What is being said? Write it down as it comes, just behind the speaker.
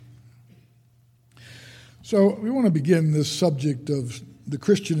So we want to begin this subject of the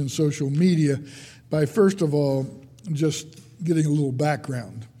Christian and social media by, first of all, just getting a little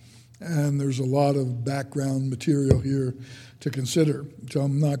background. And there's a lot of background material here to consider, so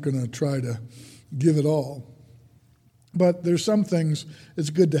I'm not going to try to give it all. But there's some things it's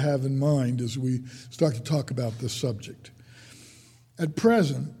good to have in mind as we start to talk about this subject. At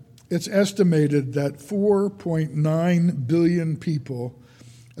present, it's estimated that 4.9 billion people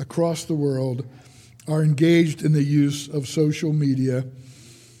across the world are engaged in the use of social media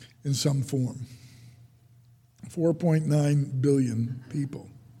in some form. 4.9 billion people.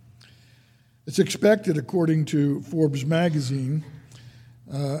 It's expected, according to Forbes magazine,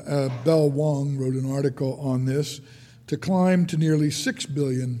 Bell Wong wrote an article on this, to climb to nearly 6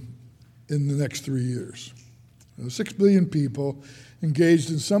 billion in the next 3 years. 6 billion people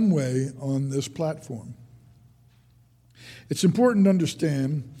engaged in some way on this platform. It's important to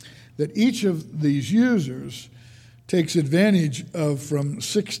understand that each of these users takes advantage of from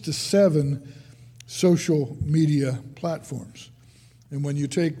 6 to 7 social media platforms. And when you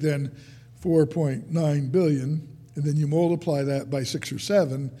take then 4.9 billion, and then you multiply that by 6 or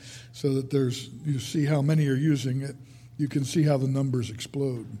 7, so that you see how many are using it, you can see how the numbers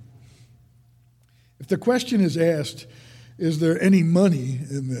explode. If the question is asked, is there any money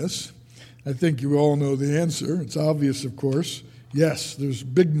in this? I think you all know the answer. It's obvious, of course. Yes, there's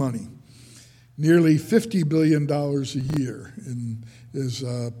big money. Nearly $50 billion a year is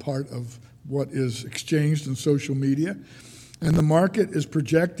part of what is exchanged in social media. And the market is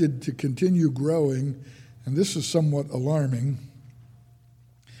projected to continue growing, and this is somewhat alarming,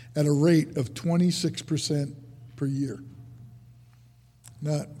 at a rate of 26% per year.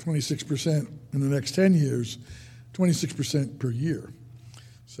 Not 26% in the next 10 years, 26% per year.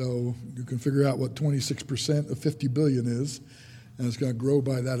 So you can figure out what 26% of 50 billion is, and it's going to grow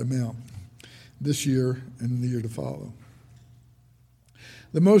by that amount this year and the year to follow.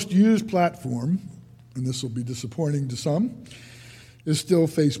 The most used platform, and this will be disappointing to some, is still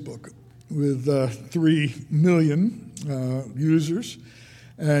Facebook, with 3 million users,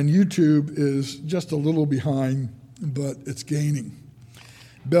 and YouTube is just a little behind, but it's gaining.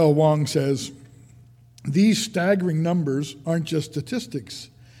 Bell Wong says, these staggering numbers aren't just statistics.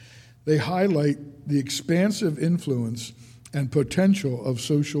 They highlight the expansive influence and potential of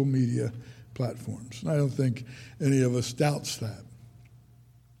social media platforms. And I don't think any of us doubts that.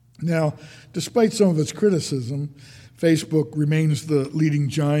 Now, despite some of its criticism, Facebook remains the leading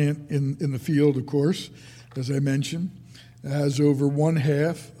giant in the field, of course, as I mentioned. It has over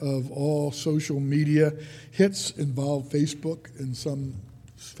 1/2 of all social media hits involve Facebook in some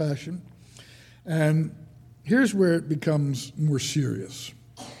fashion. And here's where it becomes more serious.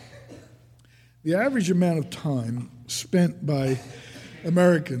 The average amount of time spent by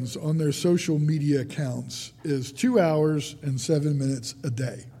Americans on their social media accounts is 2 hours and 7 minutes a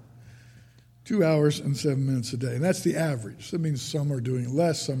day. 2 hours and 7 minutes a day. And that's the average. That means some are doing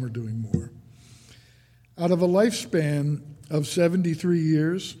less, some are doing more. Out of a lifespan of 73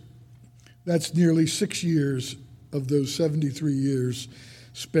 years, that's nearly 6 years of those 73 years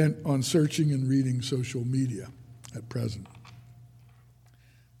spent on searching and reading social media at present.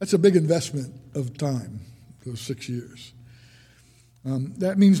 That's a big investment of time, those 6 years.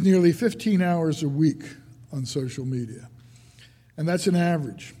 That means nearly 15 hours a week on social media. And that's an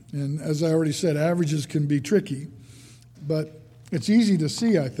average. And as I already said, averages can be tricky, but it's easy to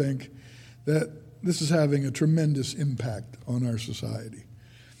see, I think, that this is having a tremendous impact on our society.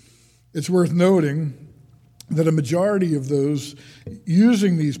 It's worth noting that a majority of those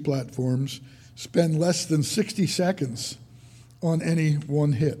using these platforms spend less than 60 seconds on any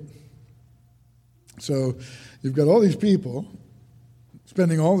one hit. So you've got all these people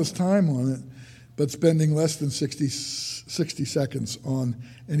spending all this time on it, but spending less than 60 seconds on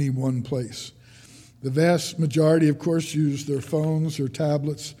any one place. The vast majority, of course, use their phones or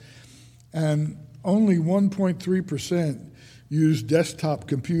tablets, and only 1.3% use desktop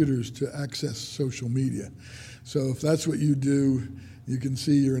computers to access social media. So if that's what you do, you can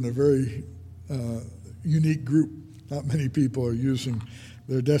see you're in a very unique group. Not many people are using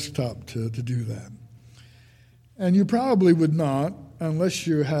their desktop to do that. And you probably would not, unless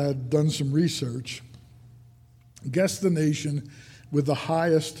you had done some research, guess the nation with the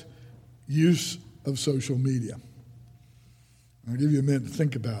highest use of social media. I'll give you a minute to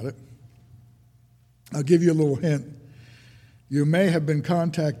think about it. I'll give you a little hint. You may have been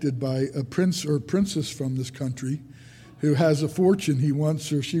contacted by a prince or princess from this country who has a fortune he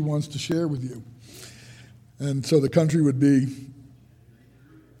wants or she wants to share with you. And so the country would be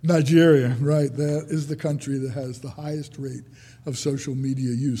Nigeria, right? That is the country that has the highest rate of social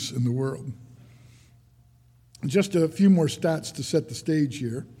media use in the world. Just a few more stats to set the stage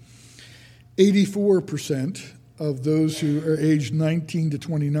here. 84% of those who are aged 19 to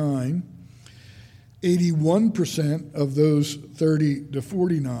 29, 81% of those 30 to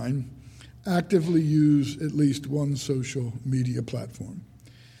 49 actively use at least one social media platform.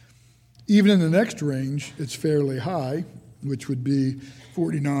 Even in the next range, it's fairly high, which would be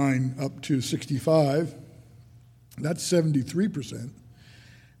 49 up to 65. That's 73%.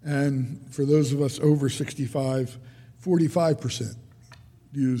 And for those of us over 65, 45%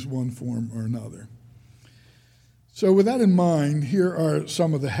 use one form or another. So with that in mind, here are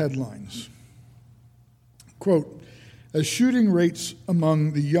some of the headlines. Quote, as shooting rates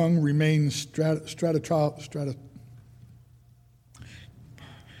among the young remain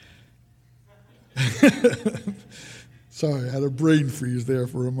Sorry, I had a brain freeze there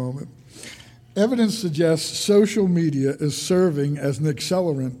for a moment. Evidence suggests social media is serving as an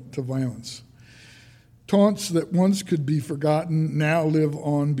accelerant to violence. Taunts that once could be forgotten now live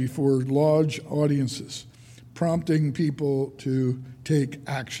on before large audiences, prompting people to take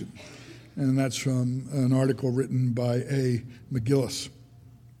action. And that's from an article written by A. McGillis.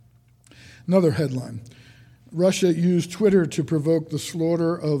 Another headline. Russia used Twitter to provoke the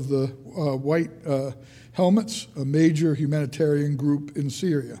slaughter of the White Helmets, a major humanitarian group in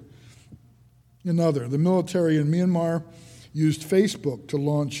Syria. Another, the military in Myanmar used Facebook to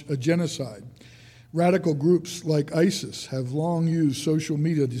launch a genocide. Radical groups like ISIS have long used social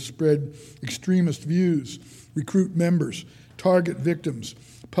media to spread extremist views, recruit members, target victims,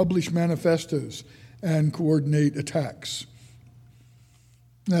 publish manifestos, and coordinate attacks.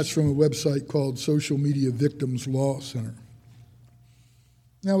 That's from a website called Social Media Victims Law Center.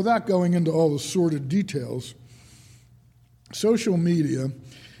 Now, without going into all the sordid details, social media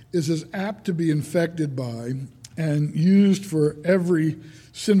is as apt to be infected by and used for every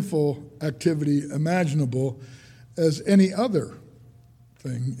sinful activity imaginable as any other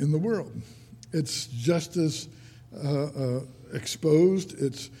thing in the world. It's just as exposed,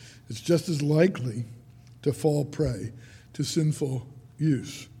 it's just as likely to fall prey to sinful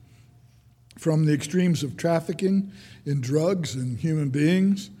use. From the extremes of trafficking in drugs and human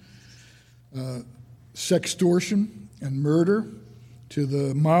beings, sextortion and murder, to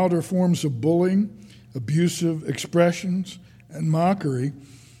the milder forms of bullying, abusive expressions, and mockery,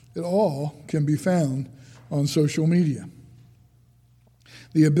 it all can be found on social media.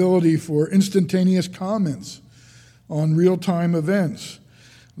 The ability for instantaneous comments on real-time events,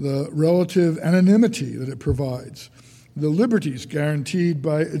 the relative anonymity that it provides, the liberties guaranteed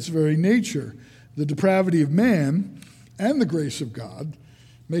by its very nature, the depravity of man, and the grace of God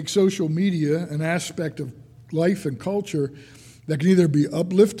make social media an aspect of life and culture that can either be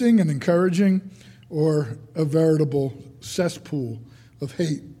uplifting and encouraging or a veritable cesspool of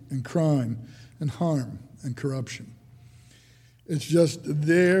hate and crime and harm and corruption. It's just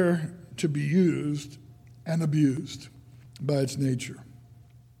there to be used and abused by its nature.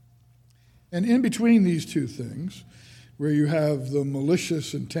 And in between these two things, where you have the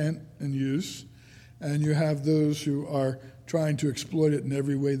malicious intent and use, and you have those who are trying to exploit it in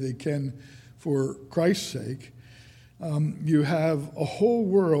every way they can for Christ's sake, you have a whole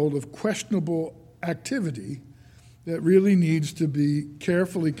world of questionable activity that really needs to be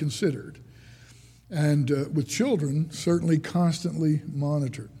carefully considered, and with children, certainly constantly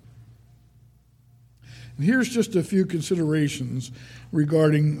monitored. And here's just a few considerations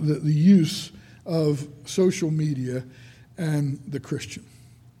regarding the use of social media and the Christian.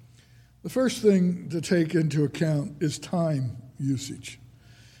 The first thing to take into account is time usage.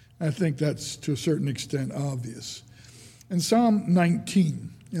 I think that's to a certain extent obvious. In Psalm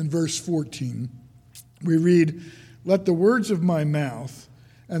 19, in verse 14, we read, "Let the words of my mouth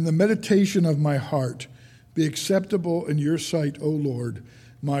and the meditation of my heart be acceptable in your sight, O Lord,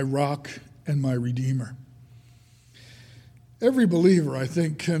 my rock and my redeemer." Every believer, I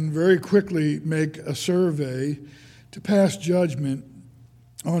think, can very quickly make a survey to pass judgment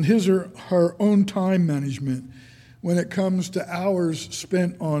on his or her own time management when it comes to hours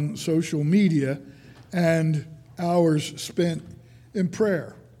spent on social media and hours spent in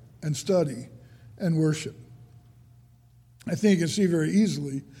prayer and study and worship. I think you can see very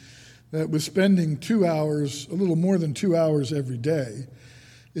easily that with spending 2 hours, a little more than 2 hours every day,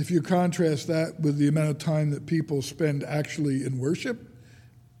 if you contrast that with the amount of time that people spend actually in worship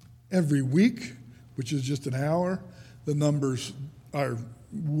every week, which is just an hour, the numbers are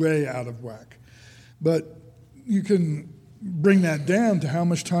way out of whack. But you can bring that down to how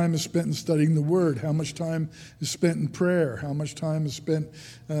much time is spent in studying the Word, how much time is spent in prayer, how much time is spent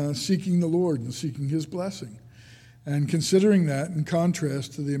seeking the Lord and seeking His blessing. and considering that in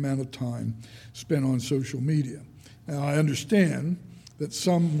contrast to the amount of time spent on social media. Now, I understand that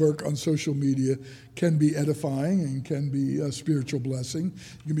some work on social media can be edifying and can be a spiritual blessing.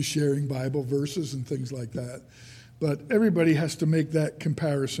 You can be sharing Bible verses and things like that. But everybody has to make that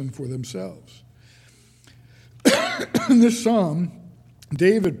comparison for themselves. In this psalm,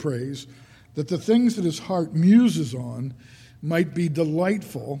 David prays that the things that his heart muses on might be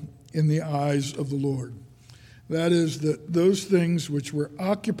delightful in the eyes of the Lord. That is, that those things which were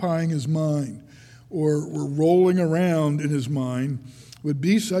occupying his mind or were rolling around in his mind would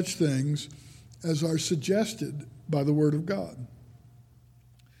be such things as are suggested by the Word of God.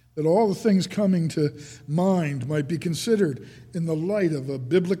 That all the things coming to mind might be considered in the light of a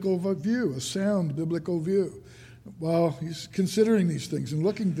biblical view, a sound biblical view. While he's considering these things and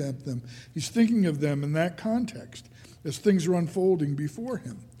looking at them, he's thinking of them in that context as things are unfolding before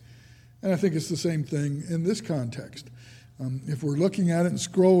him. And I think it's the same thing in this context. If we're looking at it and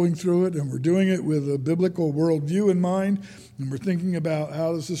scrolling through it and we're doing it with a biblical worldview in mind, and we're thinking about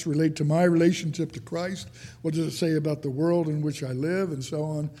how does this relate to my relationship to Christ, what does it say about the world in which I live, and so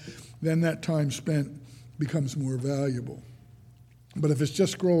on, then that time spent becomes more valuable. But if it's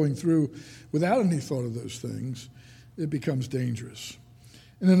just scrolling through without any thought of those things, it becomes dangerous.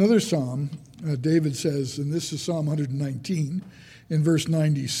 In another psalm, David says, and this is Psalm 119, in verse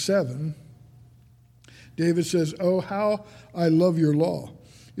 97, David says, "Oh, how I love your law.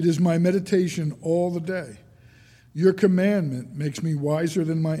 It is my meditation all the day. Your commandment makes me wiser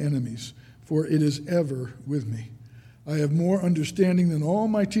than my enemies, for it is ever with me. I have more understanding than all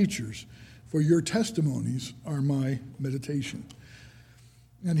my teachers, for your testimonies are my meditation."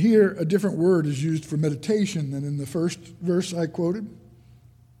 And here, a different word is used for meditation than in the first verse I quoted.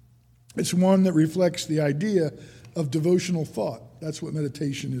 It's one that reflects the idea of devotional thought. That's what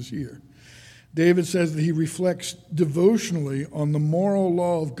meditation is here. David says that he reflects devotionally on the moral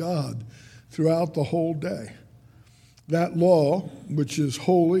law of God throughout the whole day. That law, which is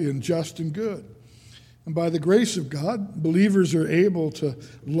holy and just and good. And by the grace of God, believers are able to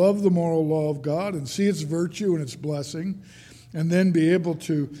love the moral law of God and see its virtue and its blessing, and then be able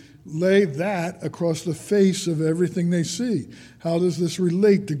to lay that across the face of everything they see. How does this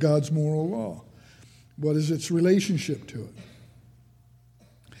relate to God's moral law? What is its relationship to it?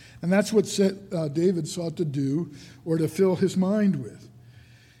 And that's what David sought to do or to fill his mind with.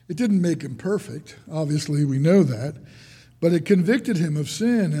 It didn't make him perfect, obviously we know that, but it convicted him of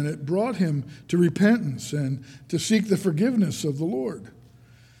sin and it brought him to repentance and to seek the forgiveness of the Lord.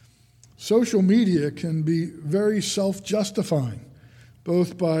 Social media can be very self-justifying,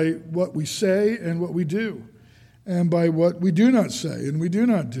 both by what we say and what we do, and by what we do not say and we do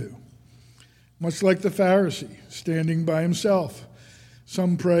not do. Much like the Pharisee standing by himself.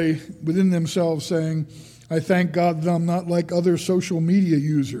 Some pray within themselves saying, "I thank God that I'm not like other social media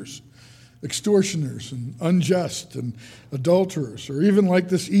users, extortioners and unjust and adulterers, or even like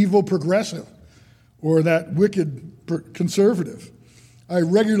this evil progressive or that wicked conservative. I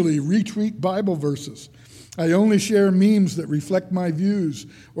regularly retweet Bible verses. I only share memes that reflect my views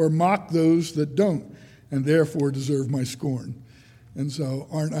or mock those that don't and therefore deserve my scorn. And so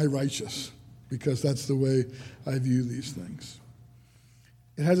aren't I righteous? Because that's the way I view these things."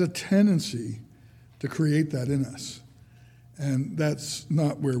 It has a tendency to create that in us, and that's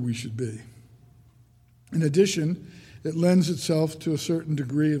not where we should be. In addition, it lends itself to a certain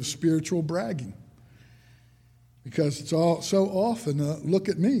degree of spiritual bragging, because it's all so often a look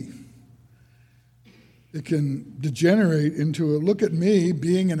at me. It can degenerate into a look at me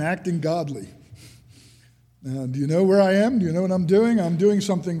being and acting godly. Now, do you know where I am? Do you know what I'm doing? I'm doing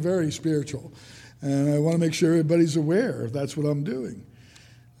something very spiritual, and I want to make sure everybody's aware if that's what I'm doing.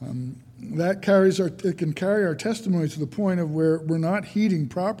 It can carry our testimony to the point of where we're not heeding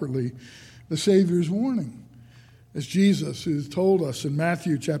properly the Savior's warning. As Jesus, who told us in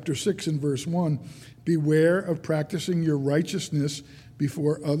Matthew chapter 6 and verse 1, "Beware of practicing your righteousness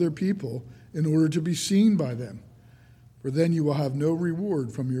before other people in order to be seen by them, for then you will have no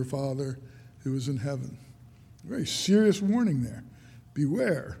reward from your Father who is in heaven." A very serious warning there.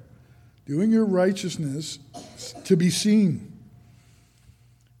 Beware, doing your righteousness to be seen.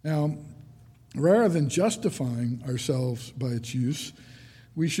 Now, rather than justifying ourselves by its use,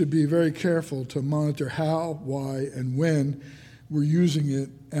 we should be very careful to monitor how, why, and when we're using it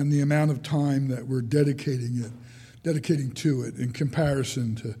and the amount of time that we're dedicating to it in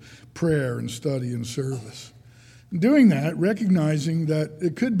comparison to prayer and study and service. And doing that, recognizing that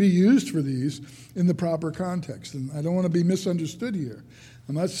it could be used for these in the proper context. And I don't want to be misunderstood here.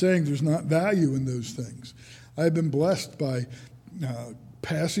 I'm not saying there's not value in those things. I've been blessed by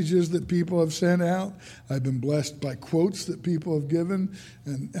passages that people have sent out. I've been blessed by quotes that people have given,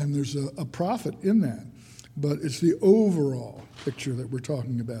 and there's a profit in that. But it's the overall picture that we're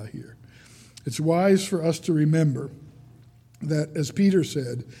talking about here. It's wise for us to remember that, as Peter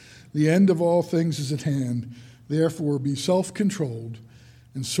said, the end of all things is at hand. Therefore, be self-controlled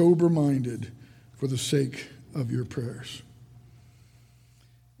and sober-minded for the sake of your prayers.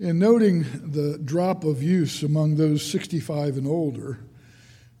 In noting the drop of use among those 65 and older,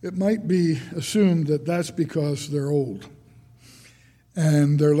 it might be assumed that that's because they're old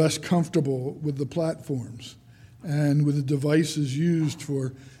and they're less comfortable with the platforms and with the devices used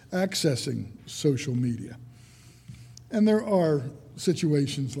for accessing social media. And there are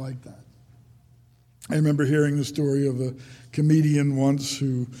situations like that. I remember hearing the story of a comedian once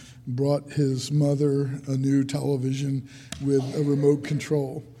who brought his mother a new television with a remote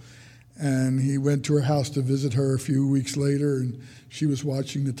control. And he went to her house to visit her a few weeks later, and she was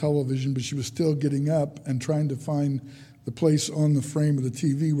watching the television, but she was still getting up and trying to find the place on the frame of the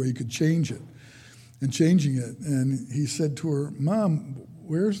TV where you could change it, and changing it. And he said to her, "Mom,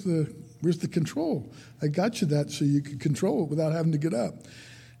 where's the control? I got you that so you could control it without having to get up."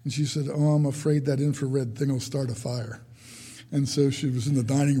 And she said, "Oh, I'm afraid that infrared thing will start a fire." And so she was in the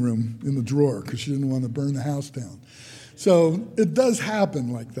dining room in the drawer because she didn't want to burn the house down. So it does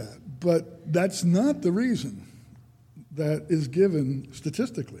happen like that, but that's not the reason that is given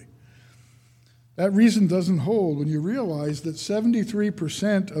statistically. That reason doesn't hold when you realize that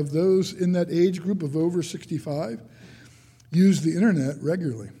 73% of those in that age group of over 65 use the internet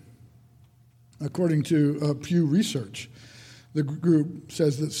regularly. According to Pew Research, the group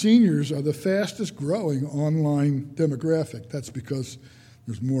says that seniors are the fastest growing online demographic. That's because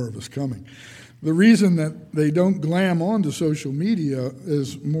there's more of us coming. The reason that they don't glam onto social media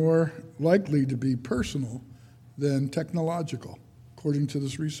is more likely to be personal than technological, according to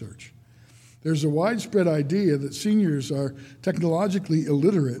this research. There's a widespread idea that seniors are technologically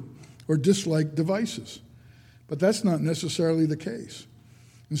illiterate or dislike devices, but that's not necessarily the case.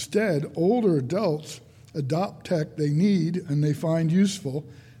 Instead, older adults adopt tech they need and they find useful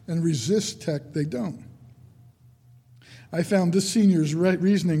and resist tech they don't. I found this senior's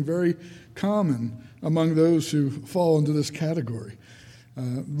reasoning very common among those who fall into this category,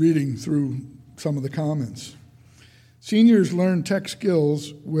 reading through some of the comments. Seniors learn tech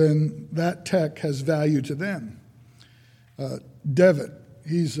skills when that tech has value to them. Devitt,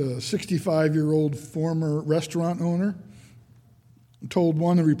 he's a 65-year-old former restaurant owner, told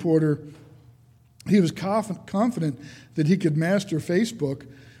one reporter he was confident that he could master Facebook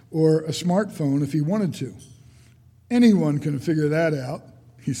or a smartphone if he wanted to. Anyone can figure that out,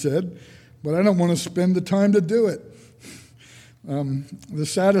 he said, but I don't want to spend the time to do it. The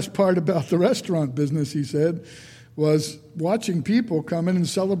saddest part about the restaurant business, he said, was watching people come in and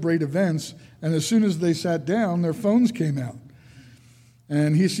celebrate events, and as soon as they sat down, their phones came out.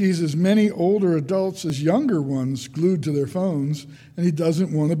 And he sees as many older adults as younger ones glued to their phones, and he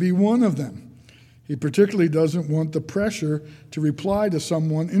doesn't want to be one of them. He particularly doesn't want the pressure to reply to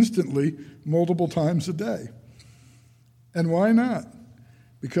someone instantly multiple times a day. And why not?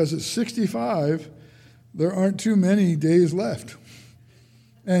 Because at 65, there aren't too many days left.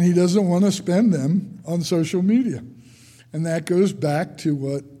 And he doesn't want to spend them on social media. And that goes back to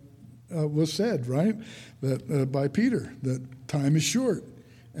what was said, right? That by Peter, that time is short.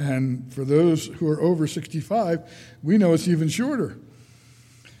 And for those who are over 65, we know it's even shorter.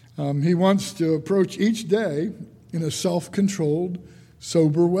 He wants to approach each day in a self-controlled,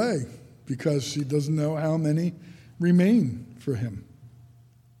 sober way because he doesn't know how many remain for him.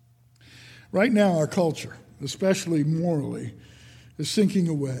 Right now, our culture, especially morally, is sinking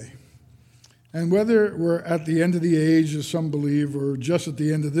away. And whether we're at the end of the age, as some believe, or just at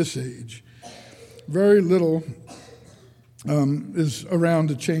the end of this age, very little is around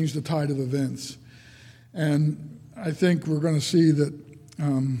to change the tide of events. And I think we're going to see that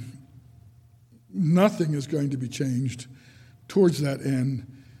nothing is going to be changed towards that end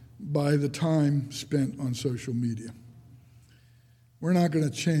by the time spent on social media. We're not going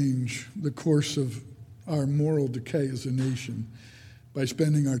to change the course of our moral decay as a nation by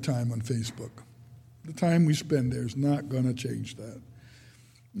spending our time on Facebook. The time we spend there is not going to change that.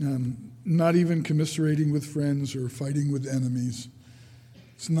 Not even commiserating with friends or fighting with enemies.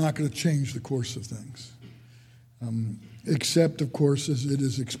 It's not going to change the course of things. Except, of course, as it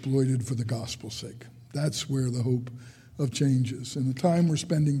is exploited for the gospel's sake. That's where the hope of change is. And the time we're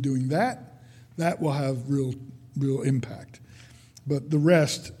spending doing that, that will have real impact. But the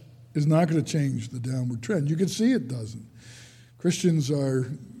rest is not going to change the downward trend. You can see it doesn't. Christians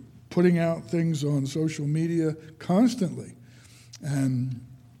are putting out things on social media constantly And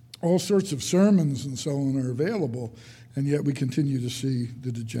all sorts of sermons and so on are available, and yet we continue to see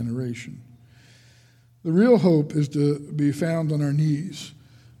the degeneration. The real hope is to be found on our knees,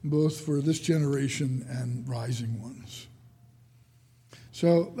 both for this generation and rising ones.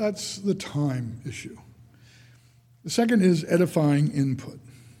 So that's the time issue. The second is edifying input.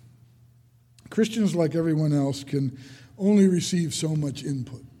 Christians, like everyone else, can only receive so much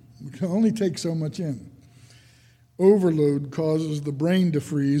input. We can only take so much in. Overload causes the brain to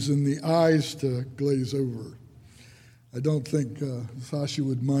freeze and the eyes to glaze over. I don't think Sasha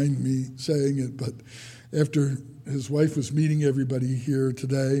would mind me saying it, but after his wife was meeting everybody here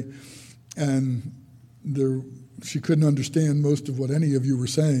today, and she couldn't understand most of what any of you were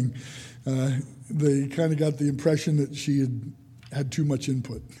saying, they kind of got the impression that she had too much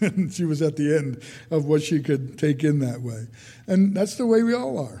input. And she was at the end of what she could take in that way. And that's the way we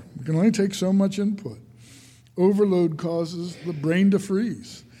all are. We can only take so much input. Overload causes the brain to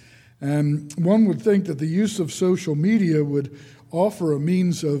freeze. And one would think that the use of social media would offer a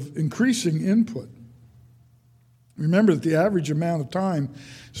means of increasing input. Remember that the average amount of time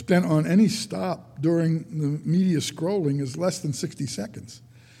spent on any stop during the media scrolling is less than 60 seconds.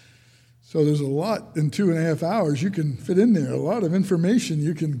 So there's a lot in 2.5 hours you can fit in there, a lot of information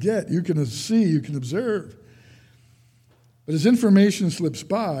you can get, you can see, you can observe. But as information slips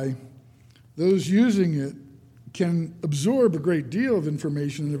by, those using it can absorb a great deal of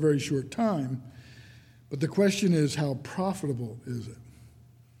information in a very short time. But the question is, how profitable is it?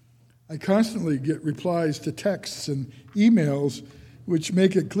 I constantly get replies to texts and emails which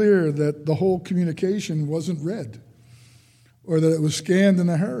make it clear that the whole communication wasn't read or that it was scanned in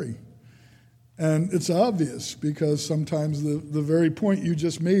a hurry. And it's obvious because sometimes the very point you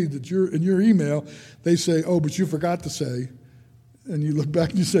just made that you're in your email, they say, oh, but you forgot to say. And you look back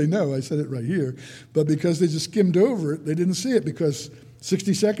and you say, no, I said it right here. But because they just skimmed over it, they didn't see it because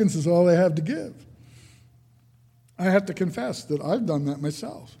 60 seconds is all they have to give. I have to confess that I've done that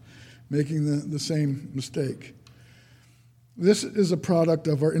myself, making the same mistake. This is a product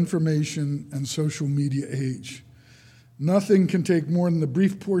of our information and social media age. Nothing can take more than the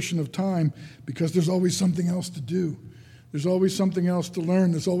brief portion of time because there's always something else to do. There's always something else to learn.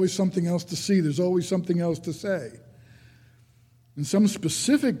 There's always something else to see. There's always something else to say. In some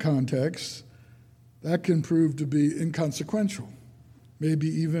specific contexts, that can prove to be inconsequential, maybe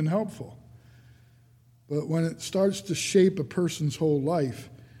even helpful. But when it starts to shape a person's whole life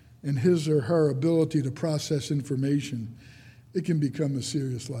and his or her ability to process information, it can become a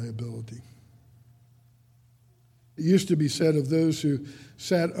serious liability. It used to be said of those who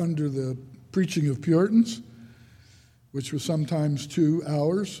sat under the preaching of Puritans, which was sometimes 2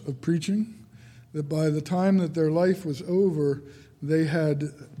 hours of preaching, that by the time that their life was over, they had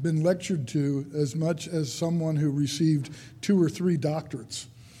been lectured to as much as someone who received 2 or 3 doctorates.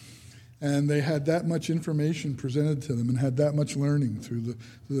 And they had that much information presented to them and had that much learning through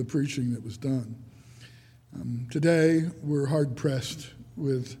the preaching that was done. Today, we're hard-pressed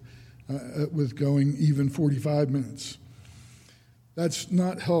with going even 45 minutes. That's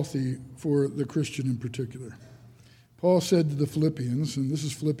not healthy for the Christian in particular. Paul said to the Philippians, and this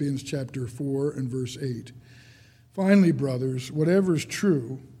is Philippians chapter 4 and verse 8, finally, brothers, whatever is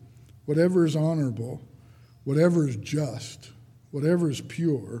true, whatever is honorable, whatever is just, whatever is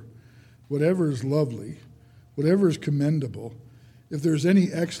pure, whatever is lovely, whatever is commendable, if there's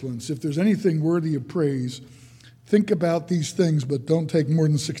any excellence, if there's anything worthy of praise, think about these things, but don't take more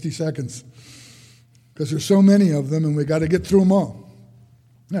than 60 seconds because there's so many of them and we got to get through them all.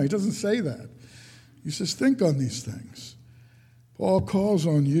 No, he doesn't say that. He says, think on these things. Paul calls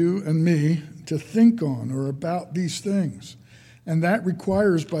on you and me to think on or about these things. And that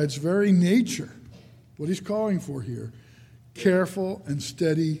requires, by its very nature, what he's calling for here, careful and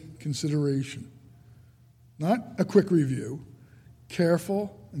steady consideration. Not a quick review,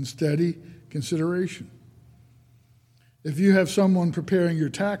 careful and steady consideration. If you have someone preparing your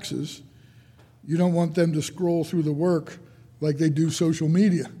taxes, you don't want them to scroll through the work like they do social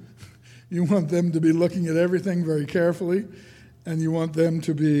media. You want them to be looking at everything very carefully, and you want them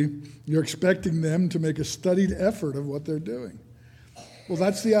to be, you're expecting them to make a studied effort of what they're doing. Well,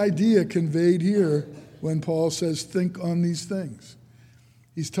 that's the idea conveyed here when Paul says, think on these things.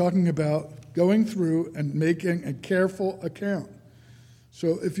 He's talking about going through and making a careful account.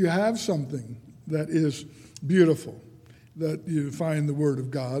 So if you have something that is beautiful, that you find in the Word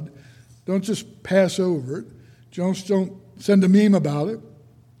of God, don't just pass over it. Don't send a meme about it,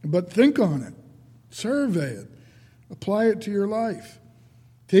 but think on it, survey it, apply it to your life.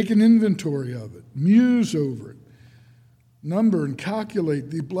 Take an inventory of it, muse over it, number and calculate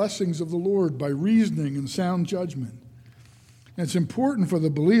the blessings of the Lord by reasoning and sound judgment. And it's important for the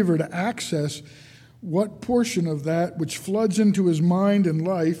believer to access what portion of that which floods into his mind and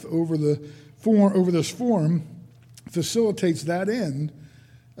life over this form facilitates that end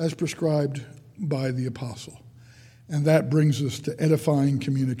as prescribed by the apostle. And that brings us to edifying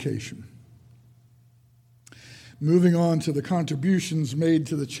communication. Moving on to the contributions made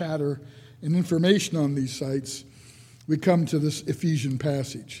to the chatter and information on these sites, we come to this Ephesian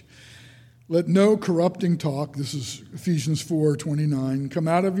passage. Let no corrupting talk, this is Ephesians 4:29, come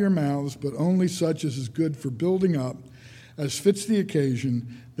out of your mouths, but only such as is good for building up, as fits the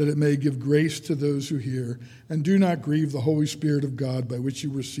occasion, that it may give grace to those who hear, and do not grieve the Holy Spirit of God, by which you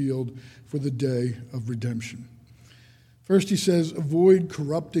were sealed for the day of redemption. First, he says, avoid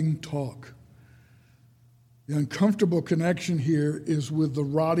corrupting talk. The uncomfortable connection here is with the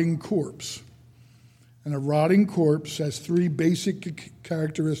rotting corpse. And a rotting corpse has three basic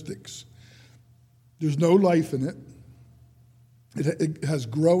characteristics. There's no life in it. It has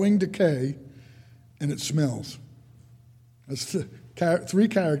growing decay, and it smells. That's the three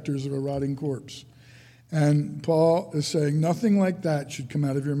characters of a rotting corpse. And Paul is saying nothing like that should come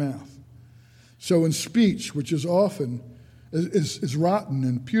out of your mouth. So in speech, which is often is rotten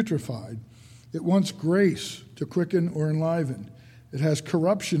and putrefied, it wants grace to quicken or enliven. It has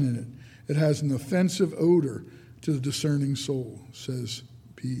corruption in it. It has an offensive odor to the discerning soul, says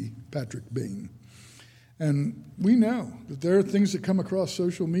Patrick Bain. And we know that there are things that come across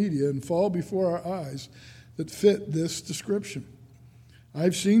social media and fall before our eyes that fit this description.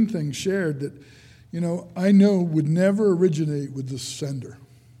 I've seen things shared that, I know would never originate with the sender.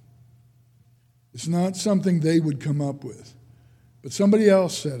 It's not something they would come up with. But somebody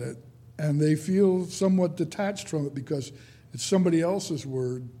else said it, and they feel somewhat detached from it because it's somebody else's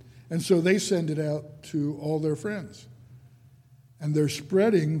word. And so they send it out to all their friends. And they're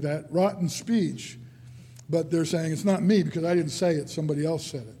spreading that rotten speech, but they're saying, it's not me because I didn't say it, somebody else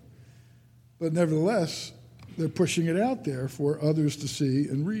said it. But nevertheless, they're pushing it out there for others to see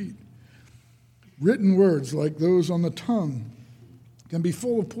and read. Written words like those on the tongue can be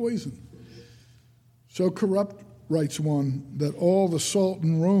full of poison. So corrupt, writes one, that all the salt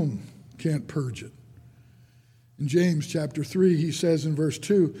in Rome can't purge it. In James chapter 3, he says in verse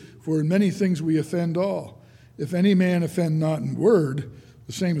 2, for in many things we offend all. If any man offend not in word,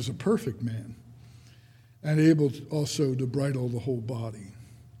 the same as a perfect man, and able also to bridle the whole body.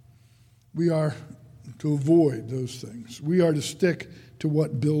 We are to avoid those things. We are to stick to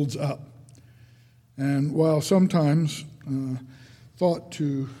what builds up. And while sometimes thought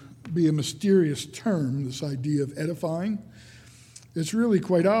to be a mysterious term, this idea of edifying, it's really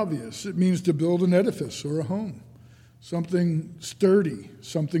quite obvious. It means to build an edifice or a home, something sturdy,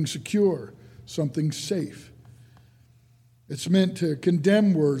 something secure, something safe. It's meant to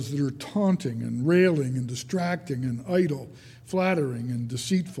condemn words that are taunting and railing and distracting and idle, flattering and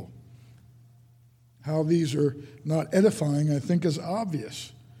deceitful. How these are not edifying, I think, is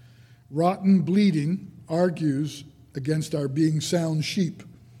obvious. Rotten bleating argues against our being sound sheep,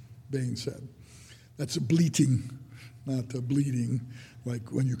 Bain said. That's a bleating, not a bleeding, like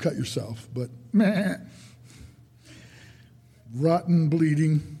when you cut yourself, but meh. Rotten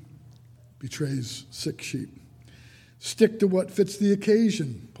bleating betrays sick sheep. Stick to what fits the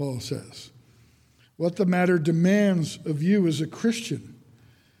occasion, Paul says. What the matter demands of you as a Christian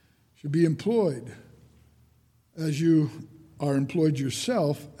should be employed as you are employed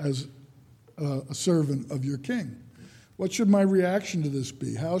yourself as a servant of your king. What should my reaction to this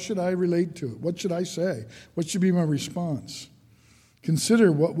be? How should I relate to it? What should I say? What should be my response?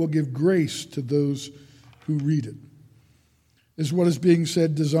 Consider what will give grace to those who read it. Is what is being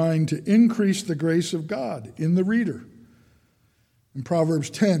said designed to increase the grace of God in the reader? In Proverbs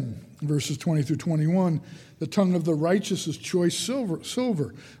 10, verses 20 through 21, the tongue of the righteous is choice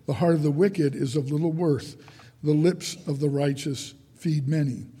silver. The heart of the wicked is of little worth. The lips of the righteous feed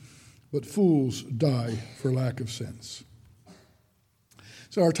many, but fools die for lack of sense.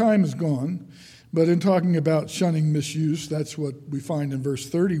 So our time is gone, but in talking about shunning misuse, that's what we find in verse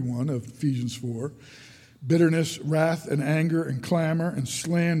 31 of Ephesians 4. Bitterness, wrath, and anger, and clamor, and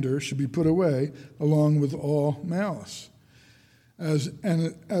slander should be put away, along with all malice. As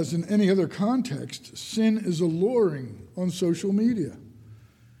in any other context, sin is alluring on social media.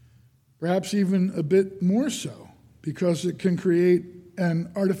 Perhaps even a bit more so, because it can create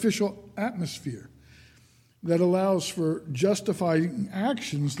an artificial atmosphere that allows for justifying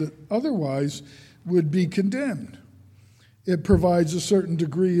actions that otherwise would be condemned. It provides a certain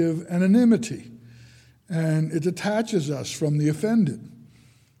degree of anonymity, and it detaches us from the offended.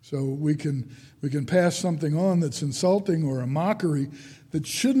 So we can pass something on that's insulting or a mockery that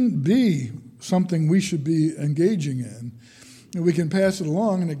shouldn't be something we should be engaging in. And we can pass it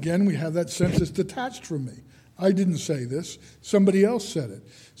along, and again, we have that sense it's detached from me. I didn't say this. Somebody else said it.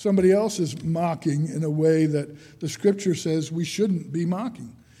 Somebody else is mocking in a way that the Scripture says we shouldn't be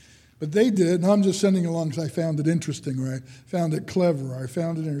mocking. But they did, and I'm just sending along because I found it interesting, or I found it clever, or I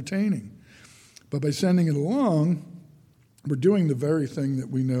found it entertaining. But by sending it along, we're doing the very thing that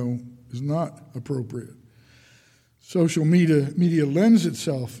we know is not appropriate. Social media lends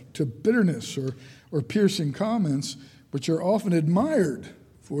itself to bitterness or piercing comments, which are often admired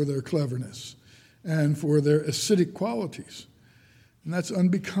for their cleverness and for their acidic qualities. And that's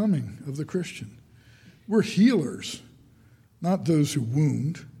unbecoming of the Christian. We're healers, not those who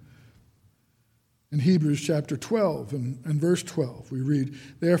wound. In Hebrews chapter 12 and verse 12, we read,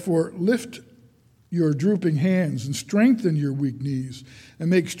 "Therefore lift your drooping hands and strengthen your weak knees and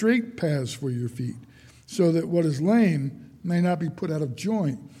make straight paths for your feet, so that what is lame may not be put out of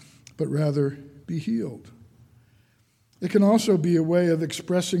joint, but rather be healed." It can also be a way of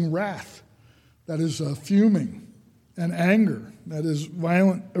expressing wrath, that is fuming, and anger, that is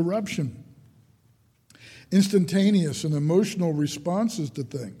violent eruption, instantaneous and emotional responses to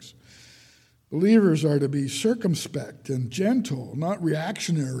things. Believers are to be circumspect and gentle, not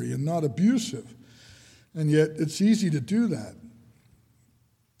reactionary and not abusive. And yet it's easy to do that.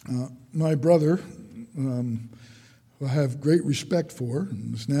 My brother, who I have great respect for,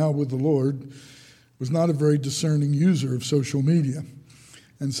 and is now with the Lord, was not a very discerning user of social media.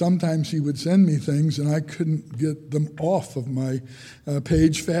 And sometimes he would send me things, and I couldn't get them off of my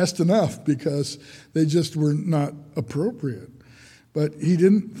page fast enough because they just were not appropriate. But he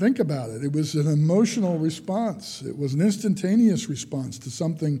didn't think about it. It was an emotional response. It was an instantaneous response to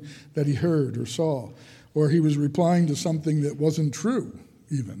something that he heard or saw, or he was replying to something that wasn't true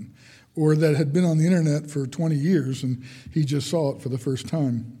even, or that had been on the internet for 20 years and he just saw it for the first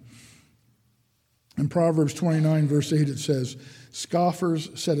time. In Proverbs 29, verse 8, it says, "Scoffers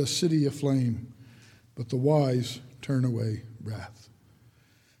set a city aflame, but the wise turn away wrath."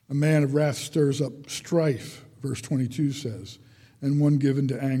 A man of wrath stirs up strife, verse 22 says, and one given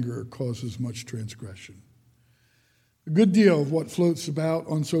to anger causes much transgression. A good deal of what floats about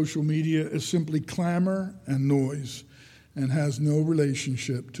on social media is simply clamor and noise and has no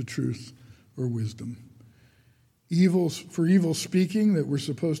relationship to truth or wisdom. For evil speaking that we're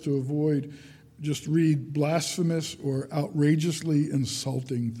supposed to avoid, just read blasphemous or outrageously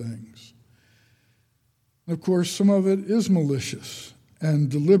insulting things. And of course, some of it is malicious and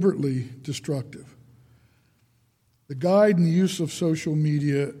deliberately destructive. The guide in the use of social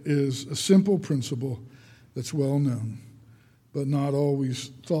media is a simple principle that's well known, but not always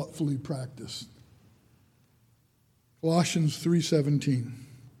thoughtfully practiced. Colossians 3:17,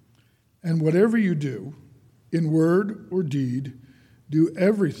 "And whatever you do, in word or deed, do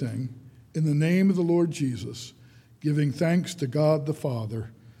everything in the name of the Lord Jesus, giving thanks to God the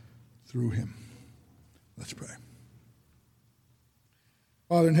Father through him." Let's pray.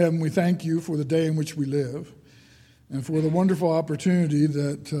 Father in heaven, we thank you for the day in which we live and for the wonderful opportunity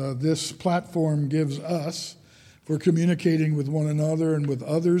that this platform gives us for communicating with one another and with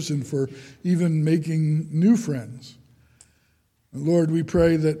others and for even making new friends. And Lord, we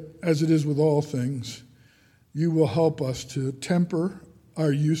pray that, as it is with all things, you will help us to temper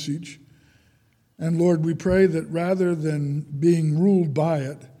our usage. And Lord, we pray that rather than being ruled by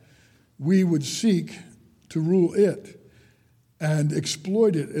it, we would seek to rule it and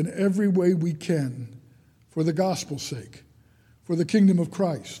exploit it in every way we can for the gospel's sake, for the kingdom of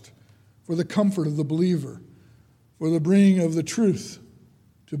Christ, for the comfort of the believer, for the bringing of the truth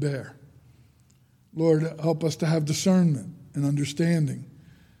to bear. Lord, help us to have discernment and understanding.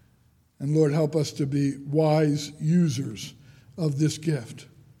 And Lord, help us to be wise users of this gift.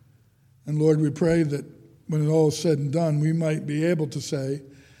 And Lord, we pray that when it all is said and done, we might be able to say,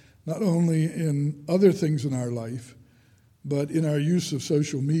 not only in other things in our life, but in our use of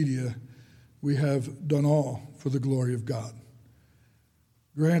social media, we have done all for the glory of God.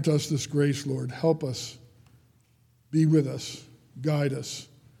 Grant us this grace, Lord. Help us. Be with us. Guide us.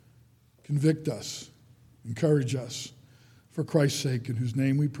 Convict us. Encourage us. For Christ's sake, in whose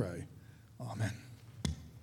name we pray. Amen.